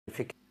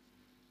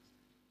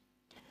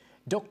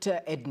Dr.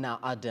 Edna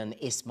Adan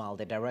Ismail,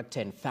 the director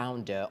and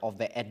founder of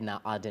the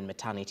Edna Adan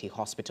Maternity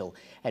Hospital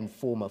and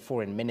former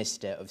foreign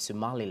minister of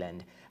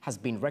Somaliland, has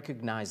been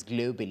recognized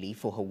globally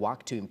for her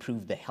work to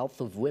improve the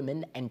health of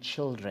women and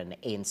children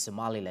in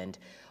Somaliland.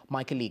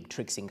 My colleague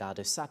Trixie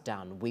Ngado sat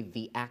down with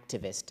the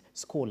activist,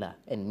 scholar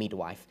and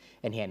midwife,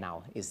 and here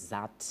now is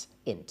that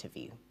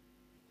interview.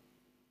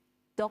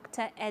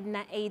 Dr.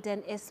 Edna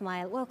Adan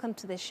Ismail, welcome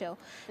to the show.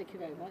 Thank you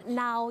very much.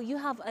 Now, you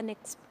have an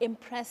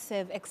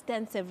impressive,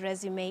 extensive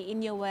resume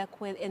in your work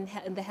in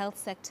the health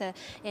sector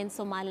in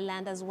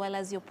Somaliland, as well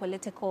as your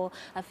political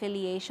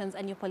affiliations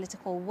and your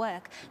political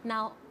work.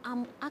 Now,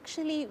 I'm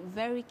actually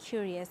very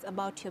curious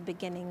about your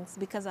beginnings,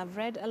 because I've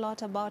read a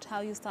lot about how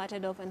you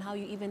started off and how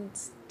you even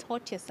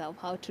taught yourself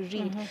how to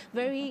read.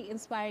 Very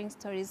inspiring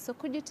stories. So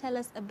could you tell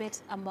us a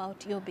bit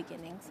about your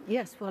beginnings?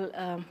 Yes,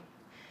 well,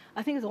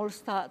 I think it all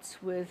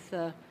starts with,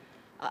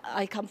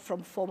 I come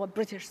from former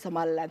British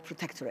Somaliland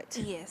Protectorate.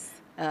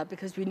 Yes.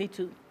 Because we need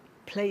to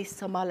place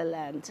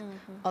Somaliland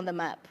on the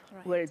map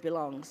where it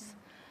belongs.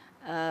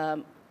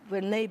 We're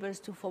neighbors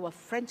to former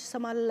French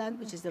Somaliland,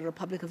 which is the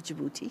Republic of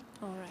Djibouti.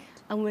 All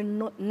right. And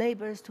we're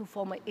neighbors to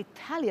former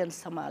Italian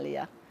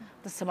Somalia,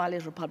 the Somali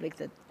Republic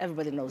that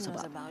everybody knows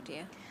about.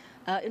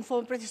 Yeah. In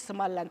former British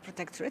Somaliland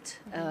Protectorate,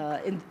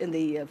 in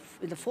the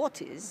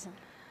 40s,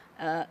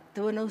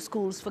 there were no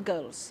schools for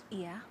girls.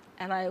 Yeah.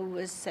 And I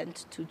was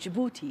sent to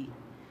Djibouti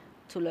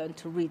to learn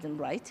to read and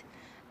write.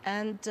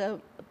 And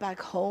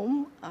back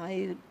home,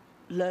 I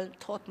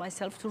taught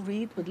myself to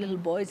read with little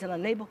boys in our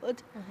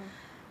neighborhood.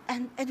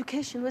 And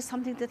education was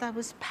something that I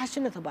was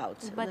passionate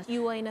about. But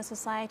you were in a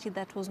society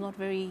that was not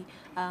very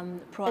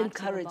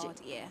proactive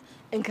about,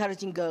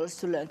 encouraging girls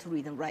to learn to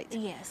read and write.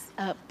 Yes.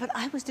 But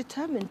I was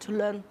determined to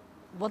learn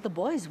what the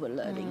boys were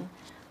learning.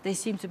 They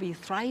seemed to be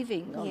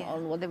thriving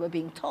on what they were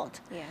being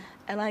taught. Yeah.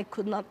 And I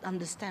could not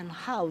understand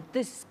how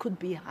this could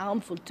be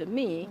harmful to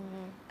me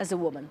as a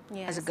woman,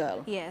 as a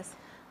girl. Yes.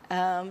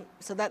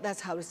 So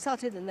that's how it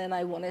started. And then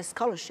I won a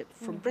scholarship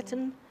from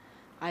Britain.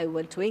 I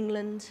went to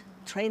England,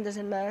 trained as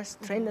a nurse,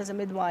 trained as a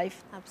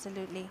midwife.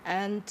 Absolutely.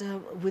 And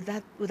with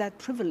that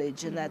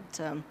privilege and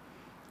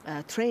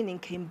that training,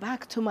 came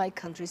back to my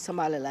country,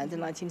 Somaliland, in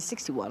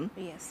 1961.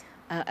 Yes.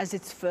 As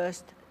its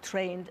first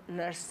trained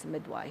nurse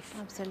midwife.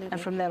 Absolutely. And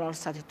from then on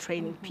started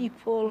training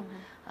people,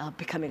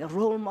 becoming a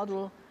role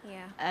model,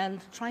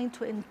 and trying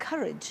to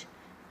encourage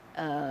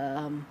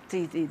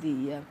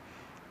the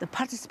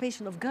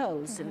participation of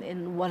girls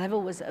in whatever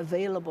was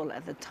available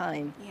at the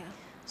time. Yeah.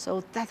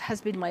 So that has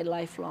been my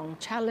lifelong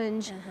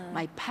challenge,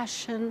 my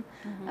passion,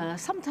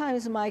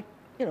 sometimes my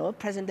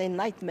present-day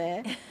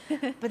nightmare.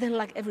 But then,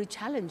 like every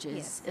challenge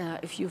is,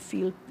 if you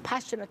feel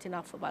passionate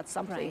enough about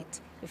something,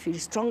 if you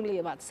feel strongly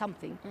about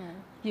something,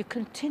 you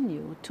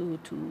continue to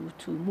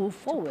move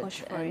forward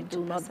and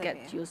do not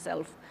get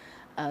yourself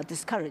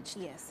discouraged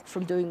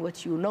from doing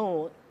what you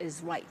know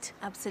is right.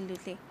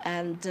 Absolutely.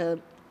 And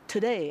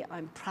today,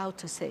 I'm proud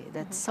to say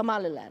that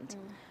Somaliland,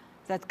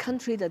 that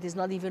country that is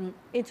not even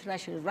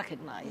internationally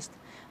recognized,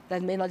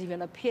 that may not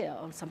even appear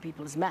on some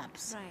people's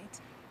maps,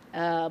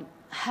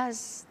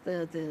 has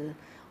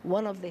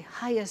one of the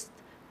highest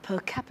per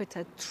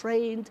capita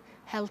trained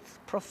health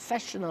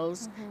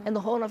professionals in the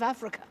Horn of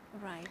Africa.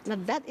 Right. Now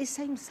that is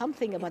saying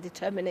something about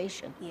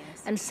determination.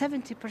 Yes. And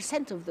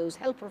 70% of those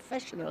health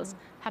professionals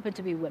happen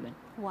to be women.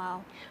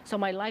 Wow. So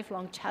my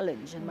lifelong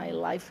challenge and my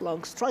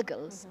lifelong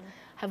struggles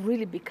have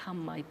really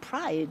become my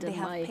pride. They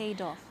have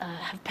paid off.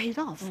 Have paid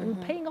off,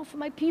 and paying off for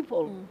my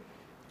people.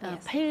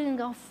 Paid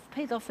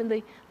off in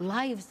the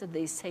lives that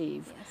they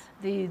save,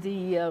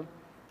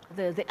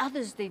 the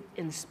others they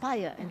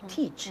inspire and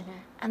teach,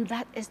 and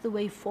that is the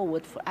way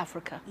forward for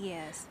Africa.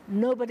 Yes.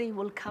 Nobody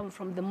will come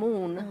from the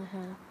moon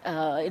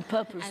in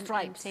purple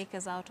stripes and take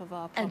us out of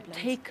our problems. And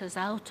take us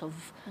out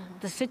of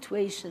the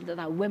situation that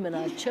our women,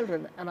 our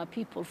children, and our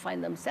people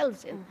find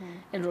themselves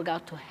in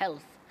regard to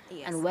health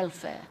and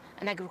welfare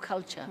and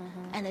agriculture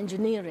and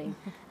engineering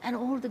and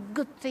all the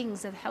good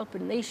things that help a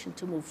nation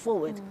to move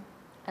forward.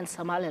 And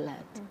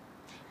Somaliland,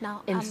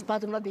 now, in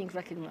spite of not being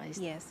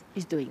recognized,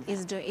 is doing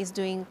that. Is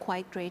doing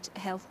quite great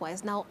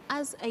health-wise. Now,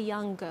 as a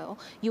young girl,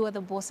 you were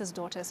the boss's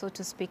daughter, so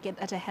to speak,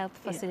 at a health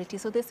facility.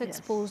 So this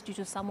exposed you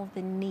to some of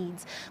the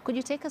needs. Could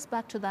you take us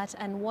back to that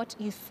and what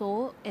you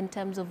saw in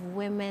terms of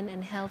women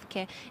and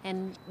healthcare,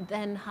 and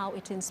then how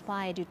it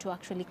inspired you to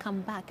actually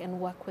come back and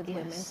work with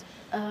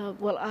women?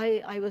 Well,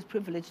 I was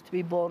privileged to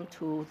be born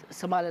to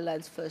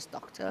Somaliland's first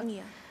doctor.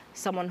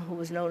 Someone who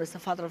was known as the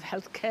father of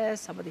healthcare,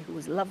 somebody who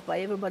was loved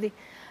by everybody.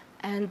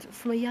 And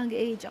from a young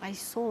age, I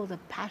saw the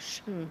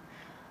passion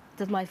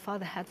that my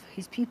father had for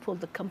his people,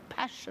 the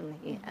compassion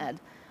he had,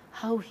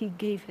 how he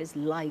gave his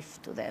life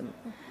to them.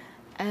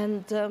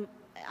 And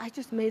I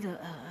just made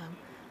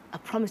a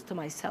promise to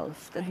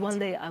myself that one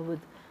day I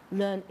would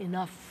learn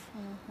enough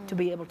to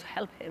be able to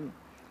help him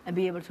and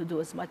be able to do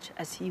as much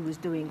as he was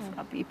doing for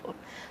our people.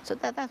 So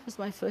that was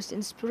my first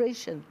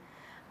inspiration.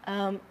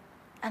 And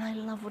I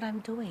love what I'm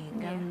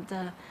doing.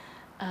 And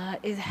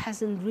it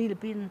hasn't really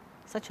been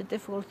such a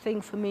difficult thing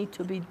for me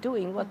to be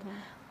doing what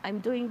I'm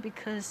doing,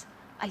 because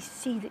I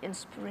see the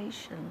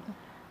inspiration.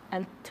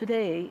 And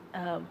today,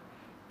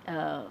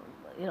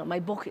 you know, my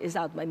book is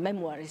out, my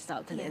memoir is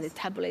out, and it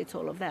tabulates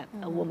all of that,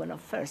 A Woman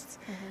of Firsts.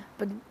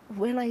 But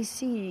when I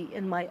see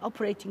in my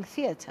operating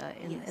theater,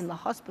 in the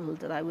hospital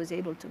that I was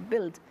able to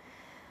build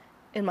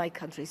in my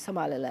country,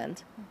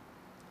 Somaliland,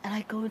 and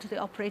I go into the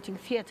operating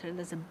theater, and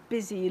there's a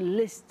busy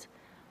list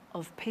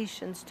of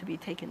patients to be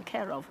taken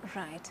care of.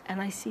 Right. And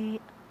I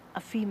see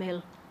a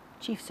female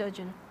chief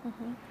surgeon,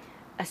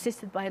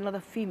 assisted by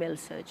another female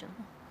surgeon,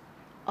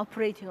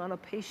 operating on a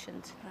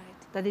patient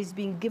that is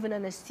being given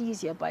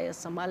anesthesia by a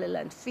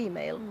Somaliland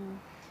female,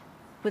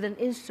 with an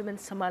instrument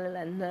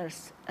Somaliland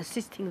nurse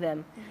assisting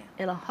them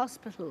in a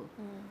hospital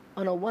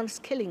on a once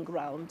killing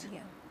ground,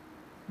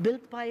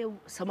 built by a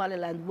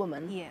Somaliland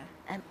woman,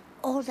 and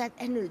all that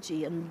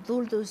energy and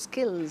all those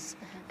skills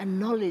and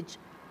knowledge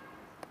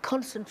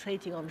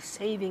concentrating on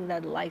saving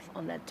that life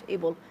on that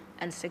table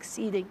and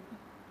succeeding.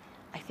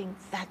 I think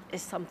that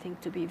is something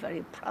to be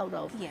very proud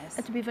of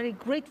and to be very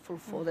grateful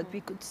for, that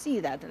we could see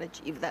that and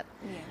achieve that.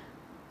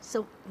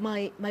 So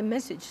my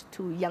message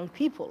to young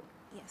people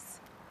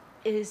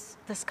is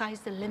the sky's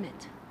the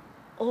limit.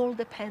 All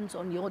depends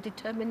on your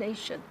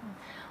determination.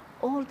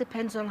 All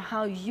depends on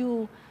how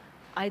you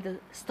either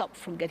stop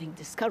from getting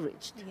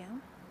discouraged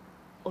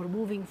or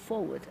moving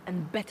forward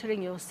and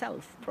bettering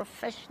yourself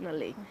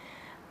professionally.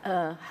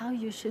 How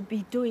you should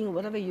be doing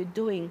whatever you're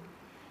doing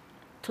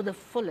to the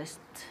fullest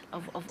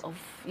of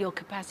your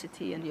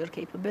capacity and your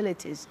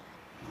capabilities.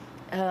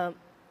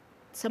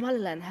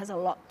 Somaliland has a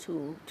lot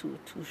to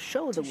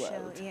show the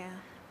world.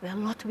 We have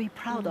a lot to be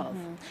proud of.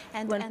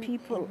 And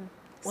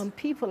when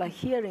people are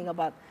hearing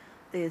about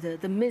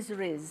the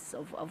miseries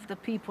of the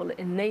people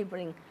in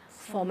neighboring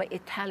former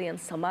Italian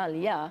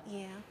Somalia,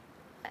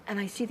 and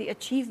I see the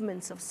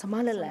achievements of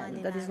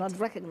Somaliland that is not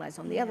recognized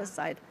on the other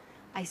side,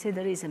 I say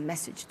there is a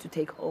message to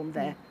take home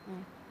there.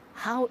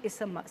 How is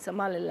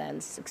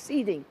Somaliland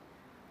succeeding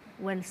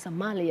when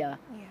Somalia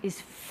is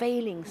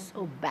failing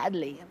so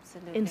badly,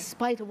 in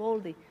spite of all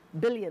the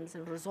billions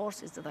and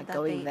resources that are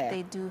going there?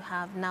 They do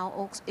have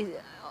now.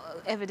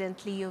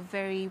 Evidently, you're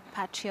very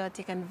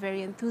patriotic and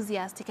very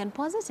enthusiastic and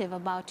positive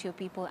about your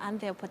people and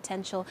their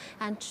potential.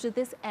 And to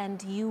this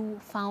end, you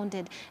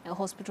founded a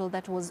hospital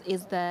that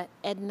is the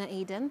Edna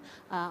Adan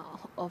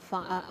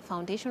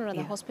Foundation, or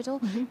the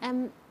hospital.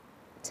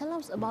 Tell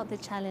us about the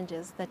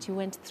challenges that you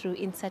went through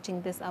in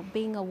setting this up,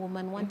 being a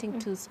woman, wanting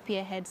to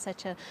spearhead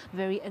such a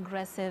very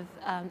aggressive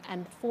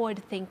and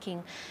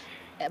forward-thinking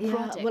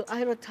project. Well,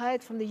 I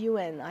retired from the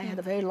UN. I had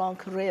a very long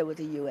career with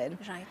the UN.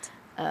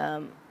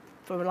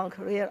 For a long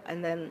career,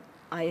 and then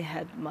I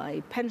had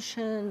my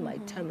pension, my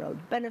terminal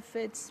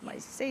benefits, my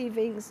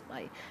savings,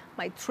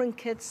 my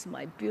trinkets,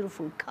 my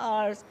beautiful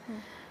cars,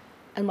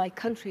 and my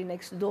country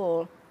next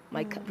door.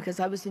 Because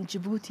I was in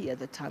Djibouti at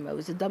the time. I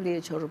was a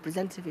WHO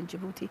representative in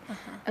Djibouti.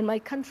 And my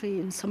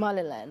country in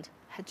Somaliland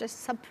had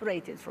just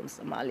separated from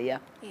Somalia,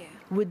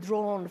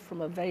 withdrawn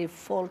from a very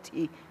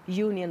faulty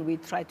union we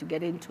tried to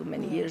get into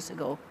many years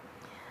ago.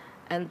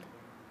 And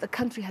the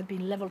country had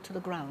been leveled to the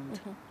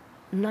ground.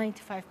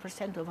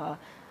 95%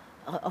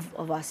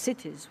 of our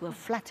cities were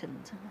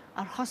flattened,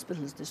 our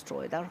hospitals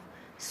destroyed, our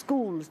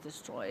schools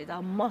destroyed,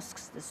 our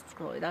mosques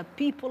destroyed, our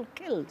people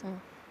killed.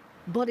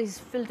 Bodies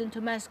filled into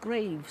mass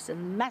graves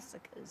and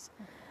massacres.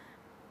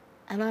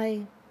 And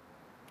I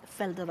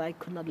felt that I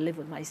could not live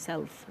with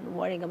myself, and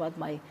worrying about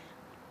my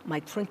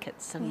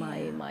trinkets and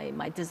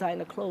my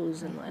designer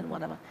clothes and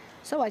whatever.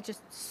 So I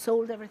just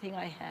sold everything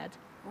I had,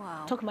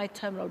 took my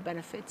terminal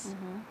benefits,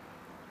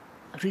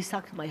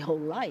 resucked my whole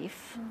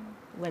life,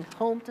 went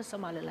home to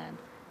Somaliland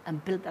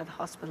and built that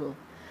hospital.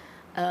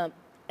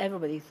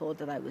 Everybody thought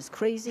that I was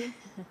crazy.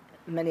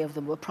 Many of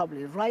them were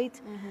probably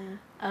right.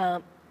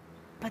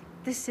 But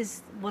this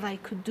is what I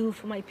could do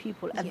for my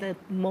people at the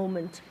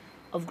moment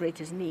of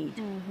greatest need.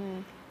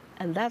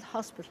 And that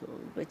hospital,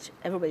 which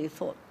everybody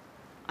thought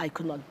I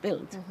could not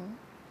build,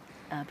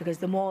 because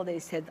the more they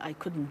said I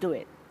couldn't do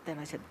it, then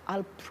I said,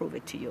 I'll prove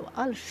it to you.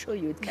 I'll show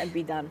you it can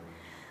be done.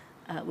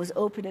 Was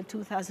opened in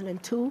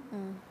 2002.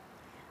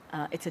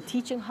 It's a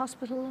teaching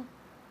hospital.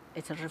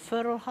 It's a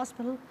referral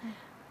hospital.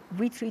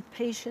 We treat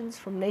patients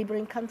from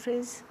neighboring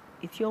countries,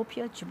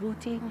 Ethiopia,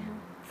 Djibouti,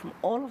 from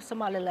all of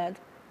Somaliland,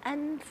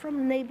 and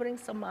from neighboring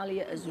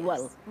Somalia as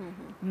well.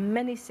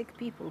 Many sick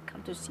people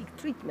come to seek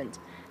treatment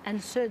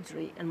and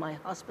surgery in my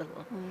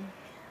hospital.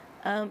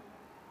 And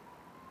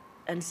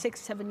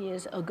 6-7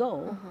 years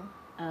ago,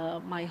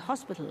 my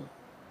hospital,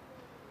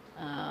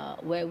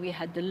 where we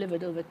had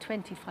delivered over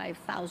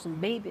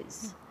 25,000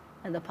 babies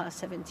in the past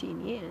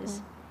 17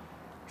 years,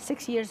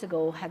 6 years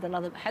ago had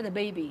a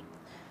baby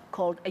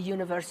called a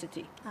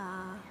university.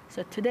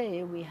 So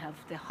today we have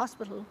the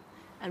hospital,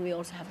 and we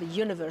also have the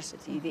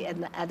university, the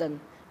Edna Adan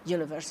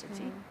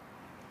University,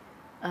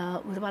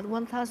 with about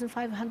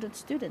 1,500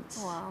 students.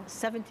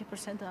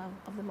 70%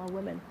 of them are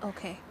women.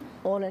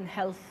 All in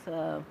health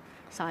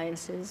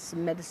sciences,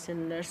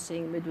 medicine,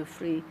 nursing,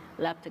 midwifery,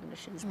 lab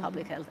technicians,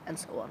 public health, and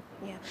so on.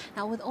 Yeah.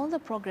 Now, with all the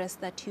progress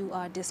that you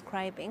are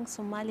describing,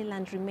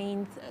 Somaliland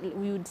remains,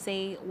 we would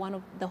say, one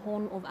of the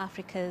Horn of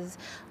Africa's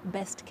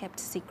best kept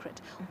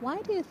secret.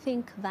 Why do you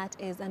think that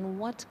is, and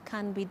what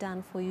can be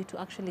done for you to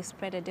actually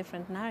spread a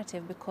different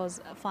narrative?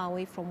 Because far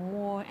away from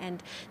war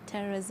and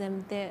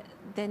terrorism,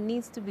 there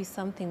needs to be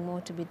something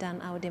more to be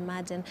done, I would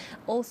imagine.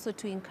 Also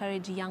to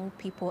encourage young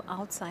people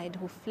outside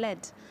who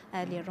fled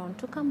earlier on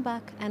to come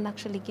back and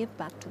actually give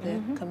back to the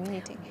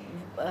community.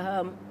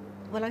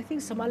 Well, I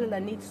think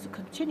Somaliland needs to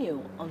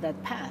continue on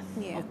that path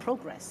of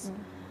progress,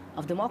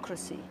 of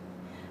democracy,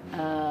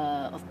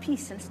 of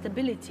peace and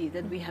stability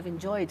that we have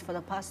enjoyed for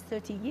the past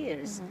 30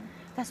 years.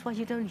 That's why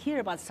you don't hear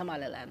about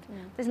Somaliland.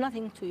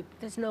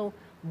 There's no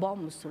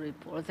bombs to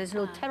report, there's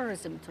no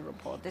terrorism to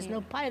report, there's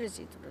no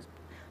piracy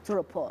to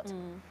report.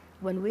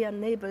 When we are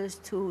neighbors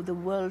to the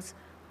world's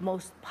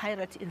most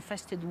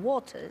pirate-infested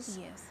waters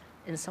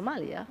in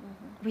Somalia,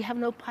 we have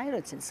no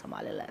pirates in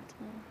Somaliland.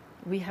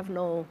 We have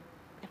no,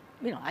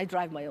 I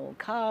drive my own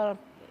car.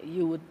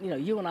 You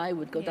and I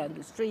would go down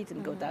the street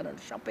and go down on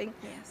shopping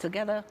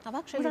together. I've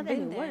actually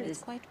been there.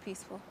 It's quite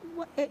peaceful.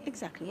 Well,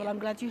 exactly. Well, I'm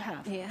glad you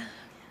have.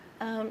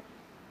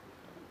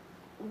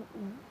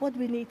 What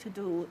we need to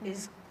do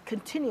is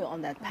continue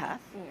on that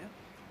path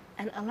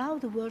and allow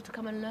the world to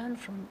come and learn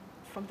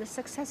from the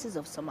successes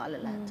of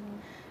Somaliland.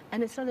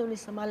 And it's not only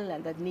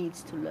Somaliland that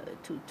needs to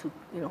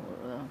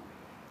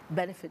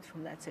benefit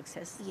from that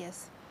success.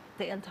 Yes.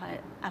 The entire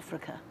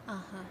Africa.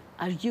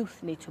 Our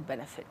youth need to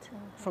benefit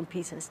from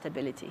peace and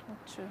stability.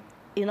 True.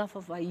 Enough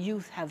of our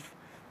youth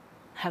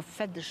have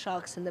fed the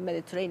sharks in the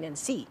Mediterranean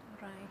Sea.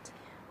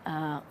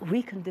 Right.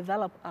 We can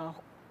develop our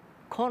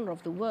corner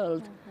of the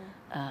world,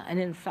 and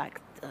in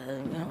fact,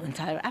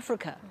 entire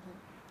Africa,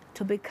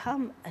 to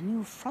become a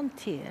new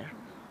frontier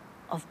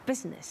of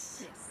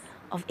business,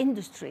 of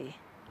industry,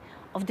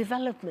 of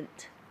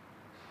development,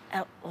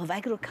 of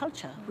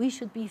agriculture. We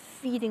should be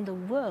feeding the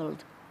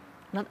world,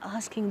 not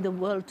asking the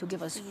world to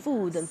give us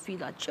food and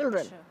feed our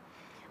children.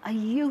 Our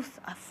youth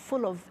are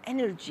full of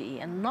energy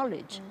and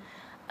knowledge.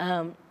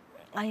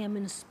 I am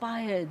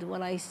inspired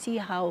when I see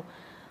how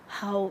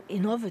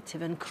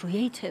innovative and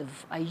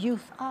creative our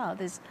youth are.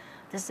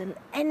 There's an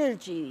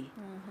energy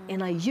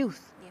in our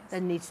youth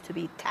that needs to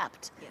be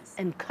tapped,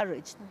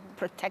 encouraged,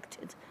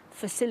 protected,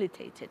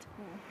 facilitated.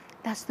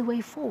 That's the way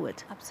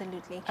forward.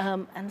 Absolutely.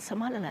 And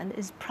Somaliland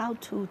is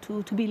proud to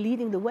be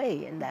leading the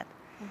way in that.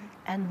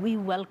 And we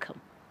welcome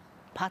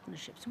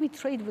partnerships. We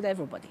trade with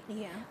everybody.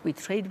 We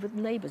trade with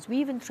neighbors. We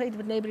even trade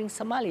with neighboring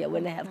Somalia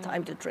when they have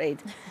time to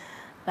trade.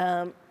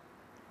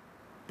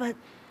 But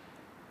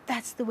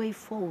that's the way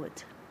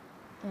forward.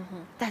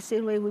 That's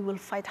the way we will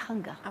fight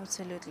hunger.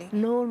 Absolutely.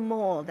 No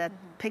more that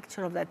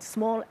picture of that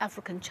small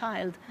African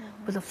child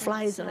with the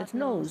flies on its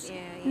nose.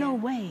 No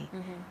way.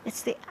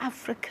 It's the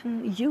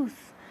African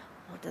youth,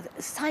 the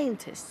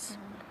scientists,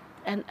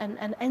 and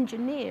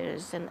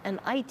engineers and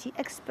IT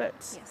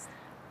experts.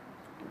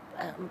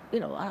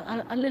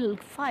 Our little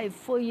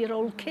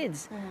 4-year-old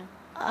kids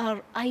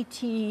are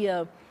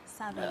IT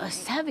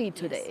savvy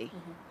today.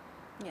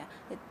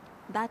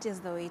 That is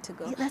the way to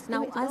go.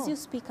 Now, as you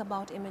speak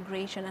about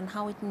immigration and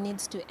how it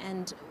needs to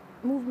end,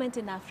 movement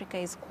in Africa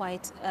is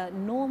quite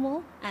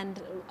normal,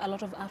 and a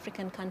lot of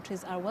African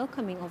countries are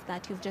welcoming of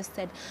that. You've just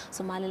said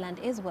Somaliland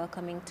is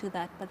welcoming to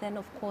that, but then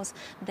of course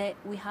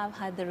we have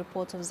had the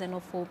reports of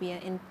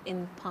xenophobia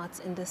in parts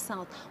in the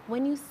south.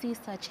 When you see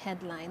such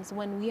headlines,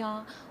 when we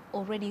are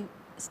already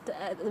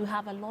we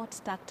have a lot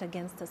stacked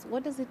against us,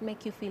 what does it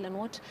make you feel, and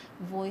what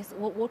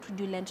would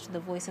you lend to the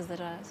voices that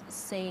are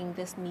saying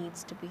this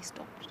needs to be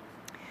stopped?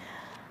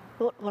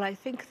 Well, I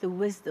think the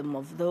wisdom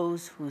of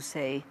those who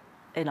say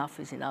enough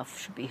is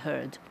enough should be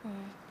heard.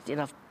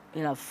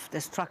 Enough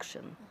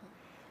destruction,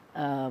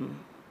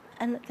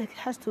 and it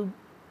has to.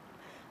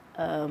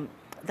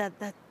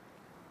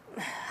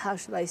 How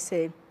should I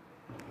say?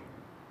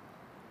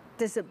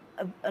 There's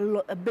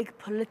a big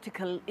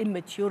political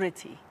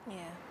immaturity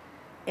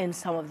in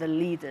some of the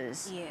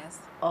leaders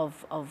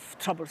of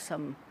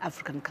troublesome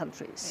African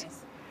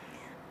countries.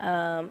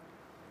 The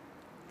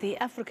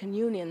African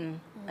Union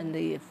and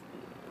the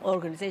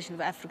Organization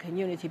of African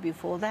Unity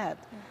before that,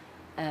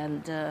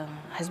 and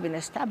has been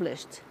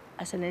established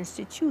as an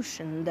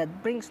institution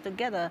that brings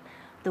together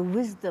the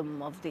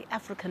wisdom of the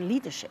African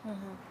leadership.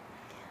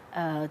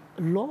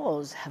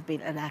 Laws have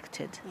been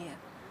enacted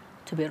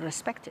to be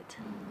respected.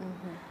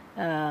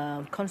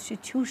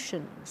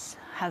 Constitutions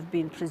have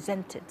been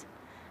presented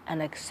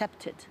and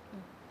accepted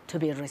to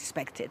be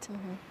respected.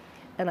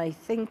 And I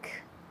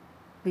think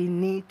we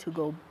need to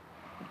go,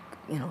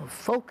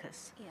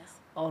 focus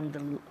on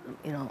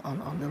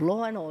the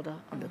law and order,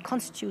 on the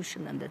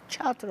Constitution and the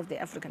Charter of the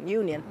African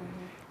Union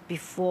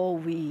before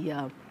we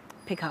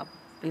pick up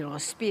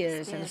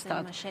spears and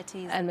start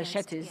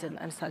machetes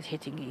and start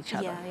hitting each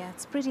other. Yeah,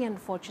 it's pretty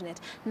unfortunate.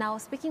 Now,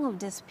 speaking of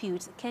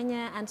disputes,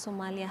 Kenya and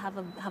Somalia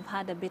have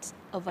had a bit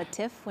of a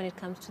tiff when it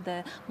comes to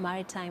the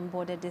maritime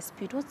border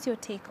dispute. What's your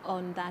take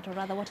on that, or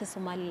rather, what is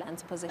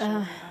Somaliland's position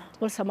on that?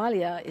 Well,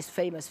 Somalia is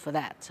famous for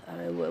that.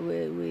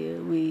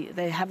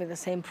 They're having the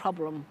same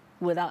problem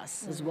with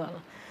us as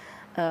well.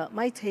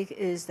 My take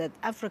is that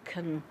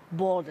African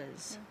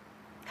borders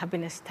have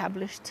been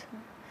established.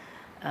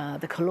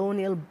 The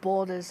colonial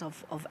borders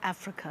of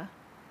Africa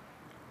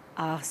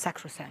are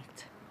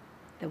sacrosanct.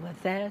 They were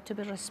there to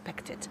be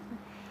respected.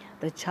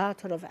 The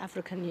Charter of the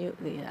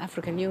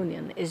African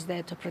Union is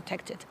there to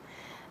protect it.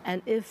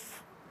 And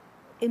if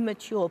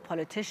immature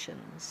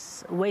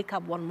politicians wake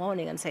up one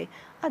morning and say,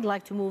 I'd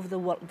like to move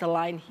the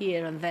line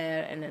here and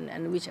there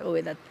and whichever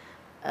way that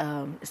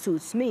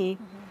suits me,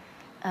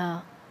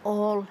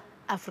 all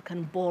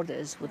African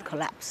borders would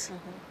collapse.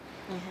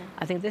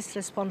 I think this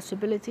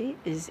responsibility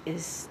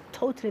is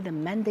totally the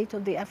mandate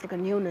of the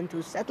African Union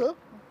to settle.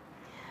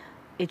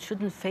 It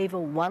shouldn't favor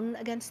one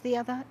against the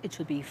other. It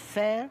should be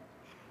fair,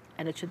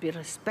 and it should be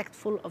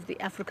respectful of the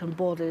African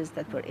borders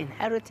that were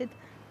inherited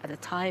at the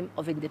time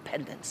of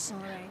independence.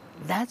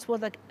 That's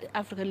what the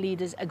African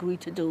leaders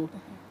agreed to do,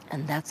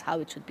 and that's how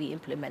it should be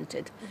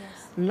implemented.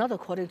 Not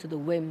according to the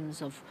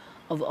whims of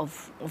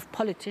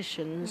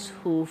politicians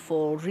who,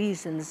 for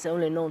reasons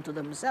only known to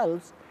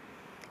themselves,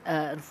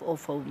 or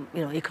for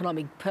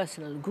economic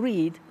personal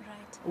greed,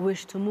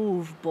 wish to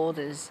move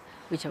borders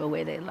whichever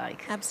way they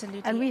like.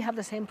 Absolutely. And we have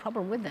the same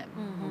problem with them.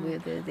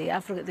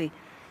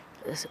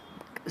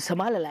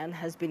 Somaliland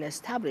has been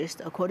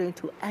established according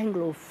to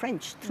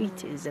Anglo-French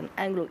treaties and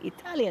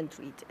Anglo-Italian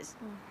treaties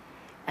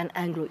and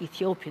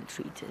Anglo-Ethiopian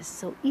treaties.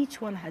 So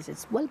each one has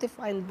its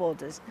well-defined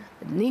borders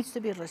that needs to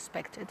be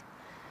respected.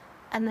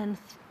 And then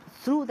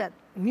through that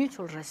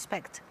mutual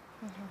respect,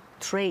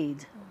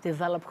 trade,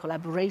 develop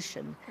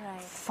collaboration,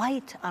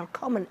 fight our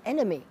common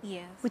enemy,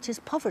 which is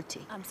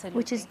poverty,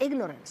 which is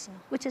ignorance,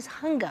 which is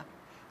hunger.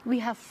 We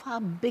have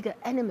far bigger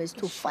enemies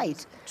to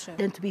fight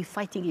than to be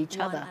fighting each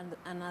other. And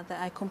another,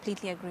 I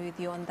completely agree with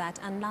you on that.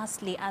 And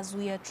lastly, as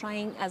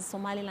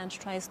Somaliland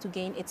tries to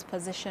gain its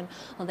position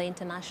on the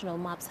international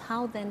maps,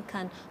 how then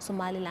can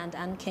Somaliland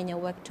and Kenya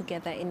work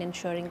together in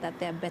ensuring that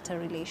there are better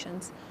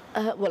relations?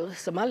 Well,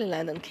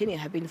 Somaliland and Kenya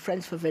have been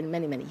friends for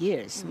many, many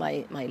years.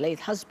 My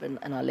late husband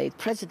and our late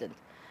president,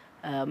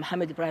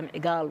 Mohammed Ibrahim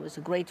Igal, was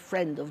a great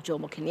friend of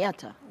Jomo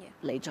Kenyatta,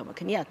 late Jomo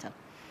Kenyatta.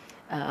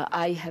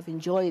 I have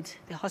enjoyed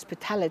the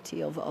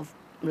hospitality of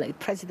late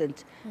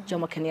President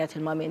Jomo Kenyatta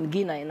and Mami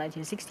Ngina in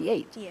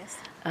 1968.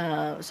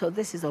 So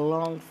this is a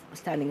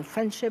long-standing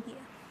friendship.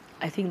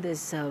 I think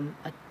there's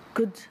a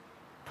good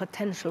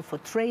potential for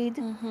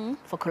trade,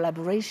 for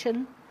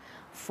collaboration,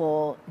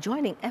 for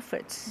joining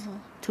efforts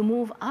to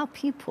move our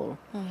people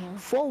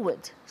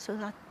forward so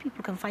that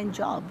people can find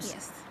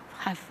jobs,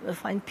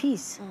 find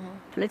peace,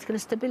 political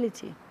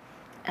stability.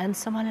 And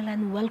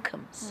Somaliland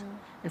welcomes.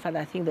 In fact,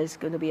 I think there's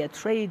going to be a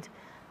trade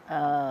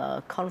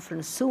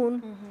conference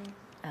soon.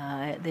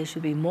 There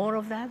should be more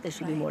of that. There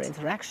should be more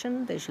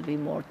interaction. There should be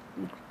more.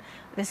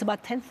 There's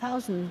about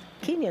 10,000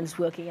 Kenyans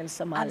working in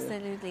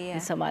Somalia,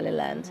 in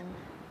Somaliland.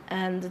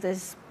 And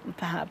there's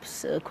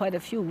perhaps quite a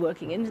few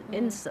working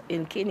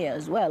in Kenya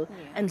as well,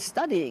 and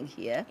studying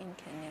here. In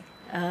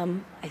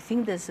Kenya. I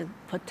think there's a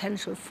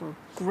potential for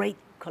great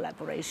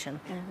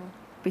collaboration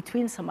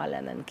between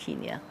Somaliland and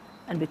Kenya,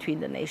 and between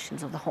the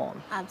nations of the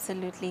Horn.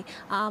 Absolutely.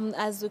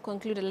 As we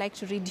conclude, I'd like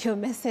to read your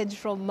message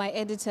from my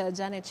editor,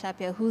 Janet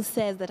Chapia, who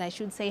says that I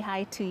should say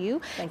hi to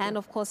you. And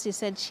of course, she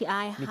said she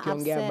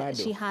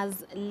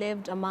has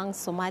lived among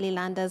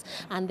Somalilanders,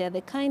 and they're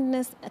the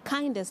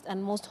kindest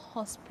and most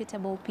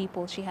hospitable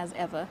people she has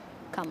ever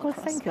come across.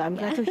 Well, thank you. I'm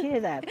glad to hear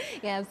that.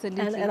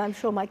 Absolutely. And I'm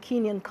sure my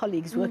Kenyan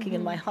colleagues working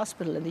in my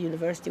hospital and the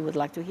university would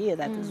like to hear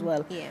that as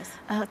well.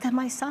 They're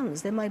my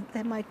sons. They're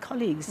my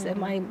colleagues. They're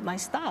my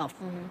staff.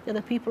 They're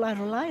the people I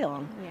rely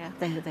on.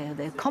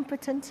 They're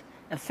competent,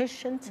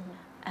 efficient,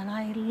 and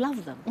I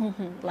love them,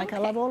 like I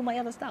love all my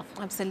other stuff.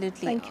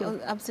 Absolutely. Thank you.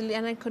 Absolutely.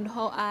 And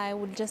I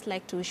would just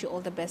like to wish you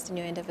all the best in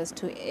your endeavors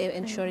to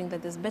ensuring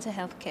that there's better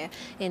healthcare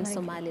in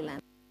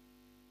Somaliland.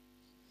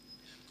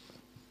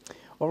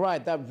 All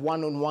right, that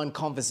one-on-one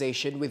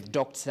conversation with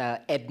Dr.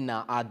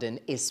 Edna Adan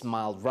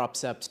Ismail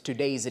wraps up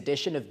today's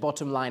edition of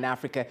Bottom Line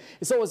Africa.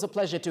 It's always a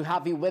pleasure to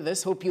have you with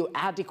us. Hope you're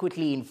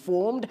adequately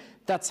informed.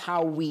 That's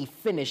how we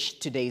finish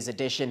today's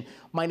edition.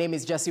 My name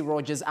is Jesse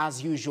Rogers.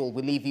 As usual,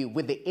 we leave you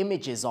with the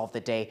images of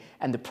the day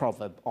and the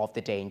proverb of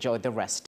the day. Enjoy the rest.